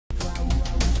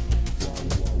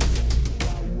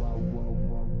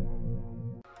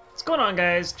What's going on,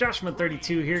 guys?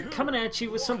 Joshua32 here, coming at you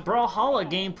with some Brawlhalla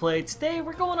gameplay. Today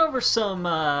we're going over some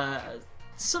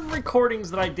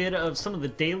recordings that I did of some of the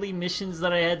daily missions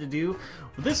that I had to do.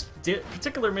 This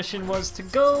particular mission was to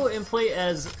go and play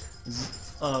as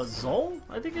Zol,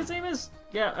 I think his name is?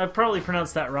 Yeah, I probably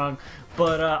pronounced that wrong,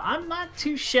 but I'm not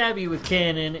too shabby with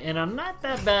cannon, and I'm not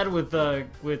that bad with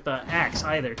axe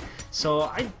either, so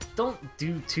I don't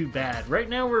do too bad. Right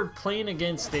now we're playing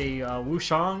against a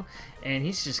Wushang, and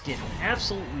he's just getting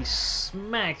absolutely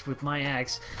smacked with my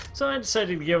axe, so I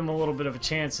decided to give him a little bit of a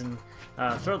chance and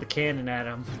throw the cannon at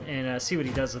him and see what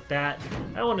he does with that.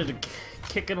 I wanted to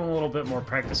kick in a little bit more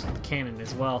practice with the cannon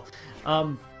as well.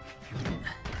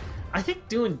 I think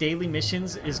doing daily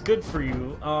missions is good for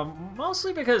you,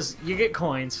 mostly because you get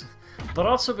coins, but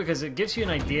also because it gives you an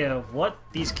idea of what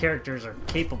these characters are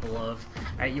capable of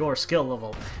at your skill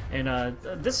level. And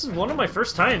this is one of my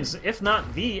first times, if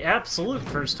not the absolute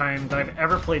first time, that I've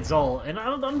ever played Zol, and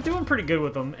I'm doing pretty good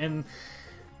with them, and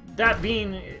that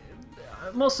being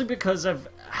mostly because I've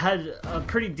had a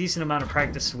pretty decent amount of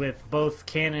practice with both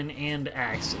cannon and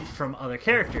axe from other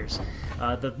characters.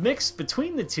 The mix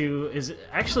between the two is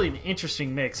actually an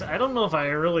interesting mix. I don't know if I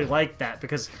really like that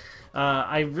because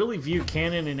I really view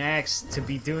cannon and axe to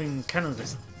be doing kind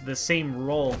of the same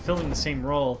role, filling the same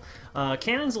role.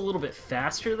 Cannon's a little bit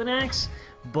faster than axe,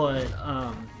 but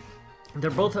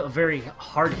they're both a very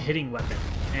hard-hitting weapon,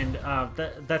 and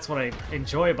that's what I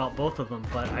enjoy about both of them.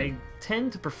 But I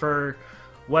tend to prefer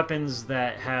weapons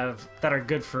that are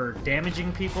good for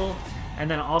damaging people, and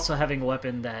then also having a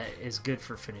weapon that is good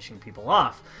for finishing people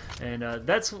off. And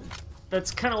that's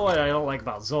kind of what I don't like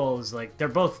about Zol, is like they're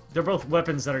both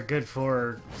weapons that are good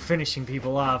for finishing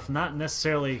people off, not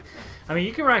necessarily. I mean,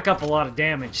 you can rack up a lot of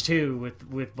damage too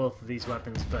with both of these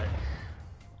weapons, but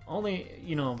only,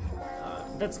 you know,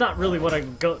 that's not really what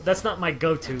that's not my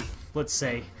go-to, let's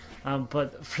say.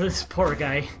 But for this poor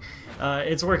guy,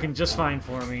 it's working just fine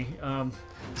for me.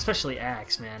 Especially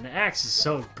axe, man. Axe is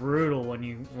so brutal when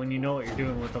you know what you're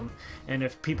doing with them, and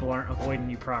if people aren't avoiding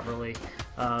you properly.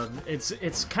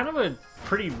 It's kind of a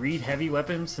pretty read-heavy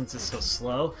weapon since it's so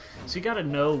slow. So you got to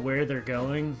know where they're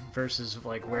going versus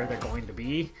like where they're going to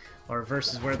be, or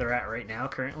versus where they're at right now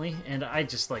currently. And I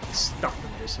just like stuffed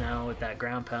them just now with that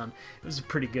ground pound. It was a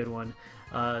pretty good one.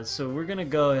 So we're gonna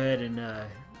go ahead and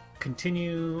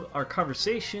continue our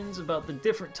conversations about the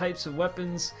different types of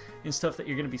weapons and stuff that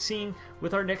you're going to be seeing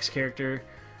with our next character.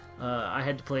 I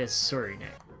had to play as Suri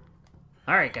next.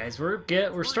 Alright guys,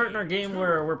 we're starting our game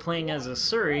where we're playing as a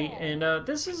Suri, and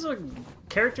this is a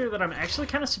character that I'm actually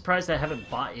kind of surprised I haven't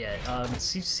bought yet.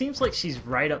 She seems like she's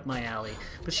right up my alley,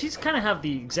 but she's kind of have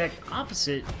the exact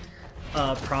opposite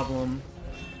problem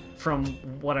from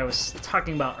what I was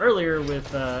talking about earlier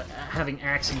with having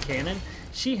axe and cannon.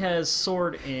 She has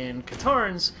sword and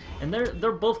katarns, and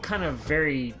they're both kind of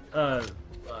very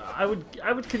I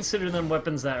would consider them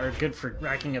weapons that are good for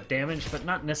racking up damage, but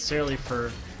not necessarily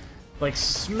for like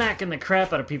smacking the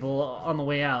crap out of people on the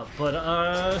way out. But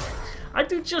I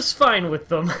do just fine with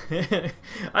them.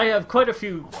 I have quite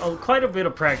a bit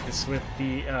of practice with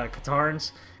the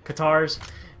katars,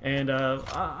 and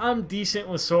I'm decent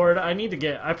with sword.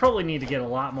 I probably need to get a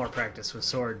lot more practice with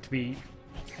sword to be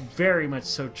very much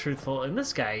so truthful, and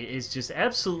this guy is just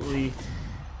absolutely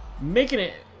making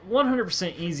it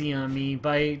 100% easy on me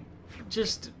by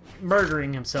just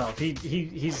murdering himself.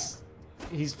 He's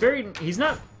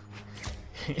not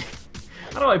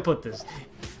how do I put this?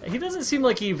 He doesn't seem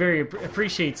like he very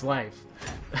appreciates life.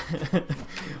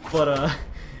 But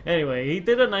anyway, he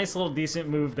did a nice little decent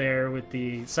move there with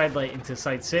the side light into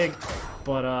side sig,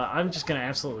 but I'm just gonna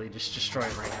absolutely just destroy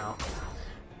him right now.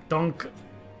 Dunk.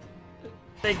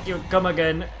 Thank you, come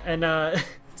again. And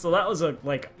so that was a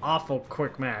awful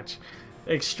quick match,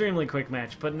 extremely quick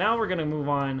match. But now we're gonna move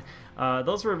on.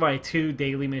 Those were my 2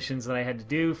 daily missions that I had to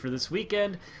do for this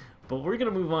weekend. But we're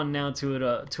gonna move on now to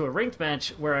a ranked match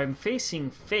where I'm facing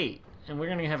Fate, and we're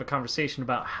gonna have a conversation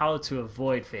about how to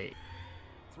avoid Fate.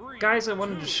 Guys, I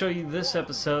wanted to show you this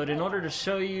episode in order to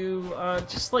show you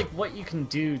just like what you can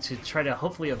do to try to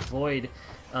hopefully avoid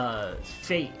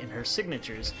Fate and her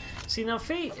signatures. See, now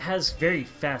Fate has very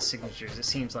fast signatures, it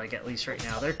seems like, at least right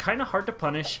now. They're kind of hard to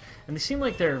punish, and they seem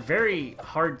like they're very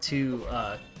hard to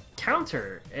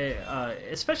counter,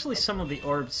 especially some of the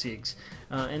orb sigs,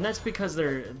 and that's because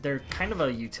they're kind of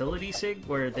a utility sig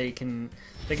where they can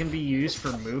be used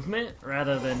for movement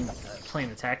rather than plain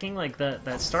attacking. Like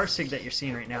that star sig that you're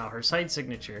seeing right now, her side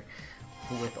signature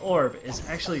with orb is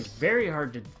actually very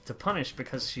hard to punish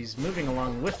because she's moving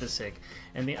along with the sig.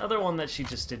 And the other one that she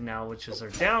just did now, which is her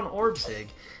down orb sig,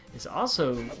 is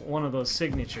also one of those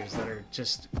signatures that are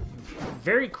just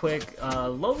very quick,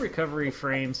 low recovery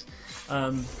frames.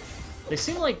 They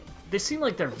seem like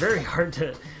they're very hard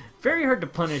to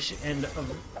punish, and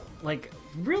like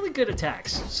really good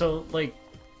attacks. So like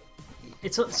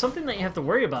it's something that you have to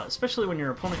worry about, especially when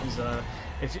your opponent is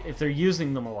if they're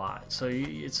using them a lot. So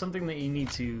it's something that you need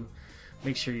to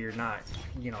make sure you're not,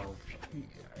 you know,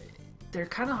 they're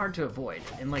kind of hard to avoid,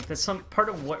 and like that's some part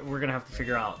of what we're gonna have to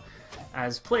figure out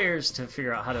as players, to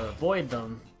figure out how to avoid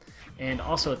them, and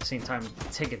also at the same time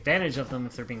take advantage of them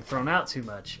if they're being thrown out too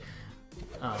much.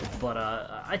 But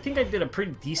I think I did a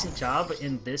pretty decent job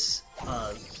in this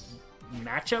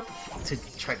matchup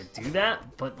to try to do that,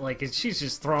 but like she's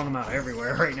just throwing them out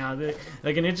everywhere right now.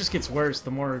 Like, and it just gets worse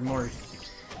the more and more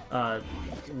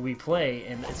we play,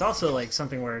 and it's also like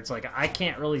something where it's like I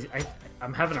can't really.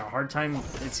 I'm having a hard time,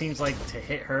 it seems like, to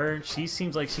hit her. She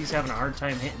seems like she's having a hard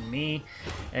time hitting me,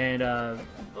 and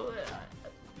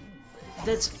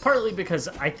that's partly because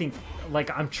I think like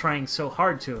I'm trying so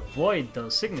hard to avoid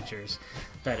those signatures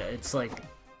that it's like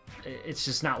it's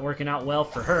just not working out well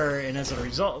for her, and as a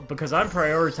result, because I'm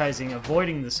prioritizing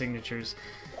avoiding the signatures,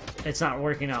 it's not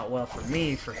working out well for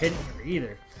me for hitting her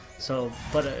either. So,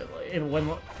 but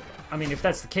I mean, if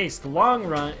that's the case, the long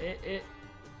run,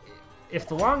 if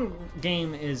the long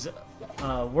game is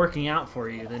working out for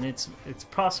you, then it's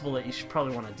possible that you should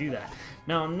probably want to do that.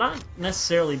 Now, I'm not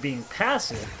necessarily being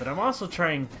passive, but I'm also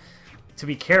trying to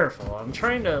be careful. I'm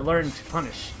trying to learn to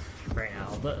punish right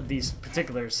now these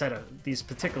particular set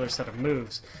of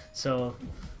moves. So,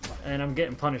 and I'm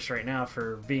getting punished right now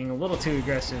for being a little too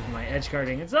aggressive in my edge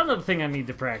guarding. It's another thing I need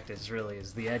to practice, really,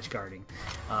 is the edge guarding.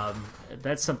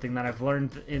 That's something that I've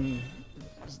learned in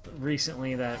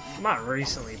recently, that not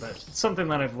recently, but something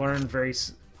that I've learned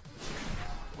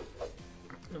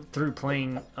through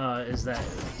playing, is that,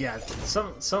 yeah,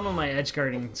 some of my edge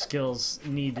guarding skills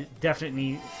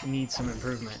definitely need some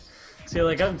improvement. See,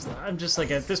 like I'm just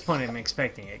like, at this point I'm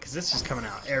expecting it, because it's just coming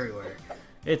out everywhere.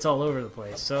 It's all over the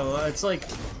place. So it's like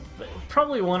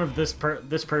probably one of this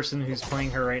person who's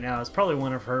playing her right now is probably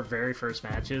one of her very first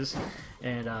matches,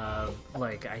 and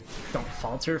like I don't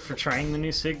fault her for trying the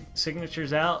new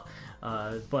signatures out,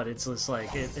 but it's just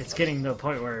like it's getting to the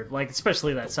point where, like,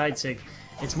 especially that side sig,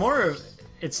 it's more of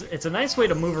it's a nice way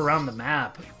to move around the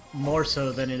map more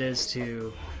so than it is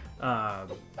to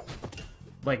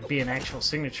like be an actual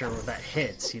signature that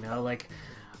hits, you know, like.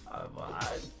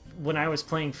 When I was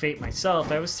playing Fate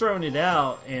myself, I was throwing it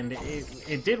out, and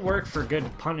it did work for good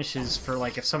punishes for,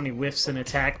 like, if somebody whiffs an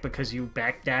attack because you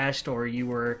backdashed, or you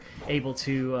were able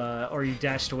to, or you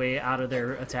dashed away out of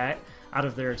their attack.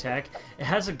 It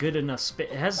has a good enough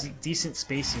it has decent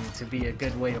spacing to be a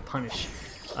good way to punish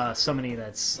somebody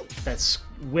that's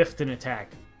whiffed an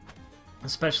attack,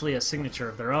 especially a signature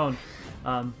of their own.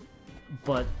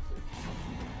 But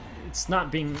it's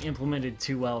not being implemented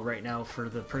too well right now for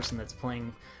the person that's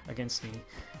playing against me.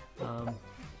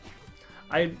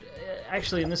 I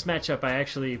actually, in this matchup, I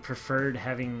actually preferred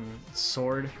having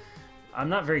sword. I'm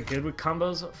not very good with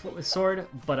combos with sword,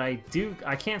 but I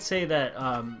can't say that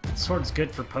sword's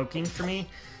good for poking for me,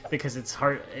 because it's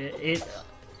hard. It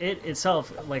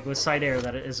itself, like with side air,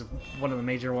 that is one of the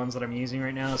major ones that I'm using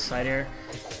right now, is side air.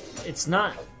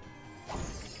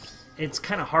 It's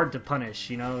kind of hard to punish,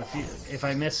 you know. If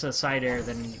I miss a side air,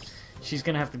 then she's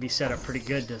gonna have to be set up pretty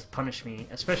good to punish me,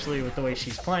 especially with the way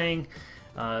she's playing.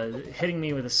 Hitting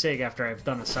me with a sig after I've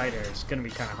done a side air is gonna be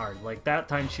kind of hard. Like that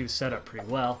time, she was set up pretty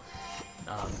well,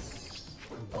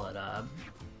 but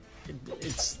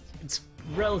it's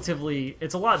relatively,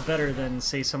 it's a lot better than,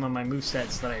 say, some of my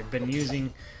movesets that I've been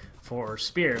using for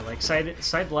spear, like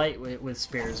side light with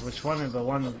spears, which one of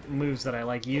the moves that I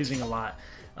like using a lot.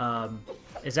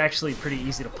 Is actually pretty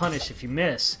easy to punish if you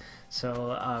miss.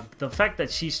 So the fact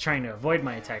that she's trying to avoid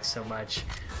my attacks so much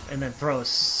and then throw a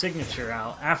signature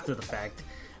out after the fact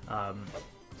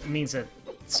means that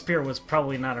spear was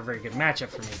probably not a very good matchup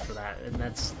for me for that, and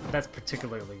that's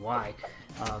particularly why.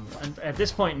 And at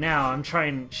this point now,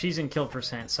 she's in kill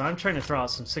percent, so I'm trying to throw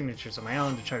out some signatures of my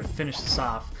own to try to finish this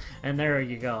off, and there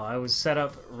you go. I was set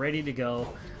up, ready to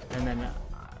go, and then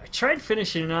tried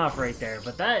finishing it off right there,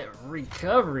 but that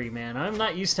recovery, man, I'm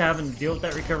not used to having to deal with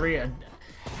that recovery.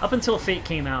 Up until Fate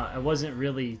came out, I wasn't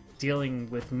really dealing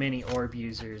with many orb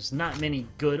users, not many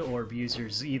good orb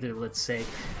users either, let's say.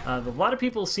 A lot of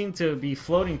people seem to be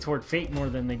floating toward Fate more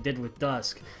than they did with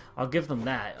Dusk. I'll give them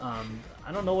that.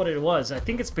 I don't know what it was. I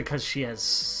think it's because she has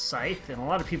Scythe, and a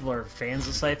lot of people are fans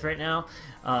of Scythe right now.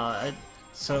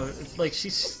 So it's like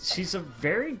she's a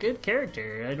very good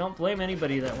character. I don't blame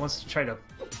anybody that wants to try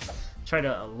try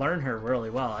to learn her really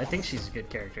well. I think she's a good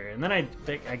character. And then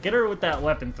I get her with that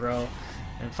weapon throw,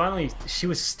 and finally she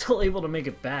was still able to make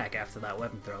it back after that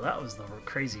weapon throw. That was the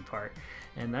crazy part.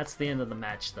 And that's the end of the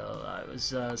match, though. I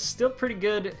was still pretty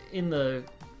good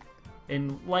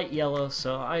in light yellow,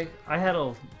 so I had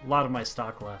a lot of my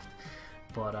stock left.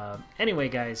 But anyway,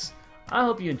 guys, I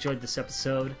hope you enjoyed this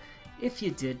episode. If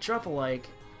you did, drop a like.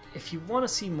 If you want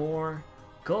to see more,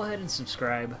 go ahead and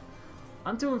subscribe.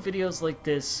 I'm doing videos like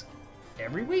this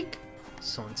every week.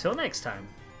 So until next time,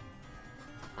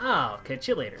 I'll catch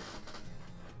you later.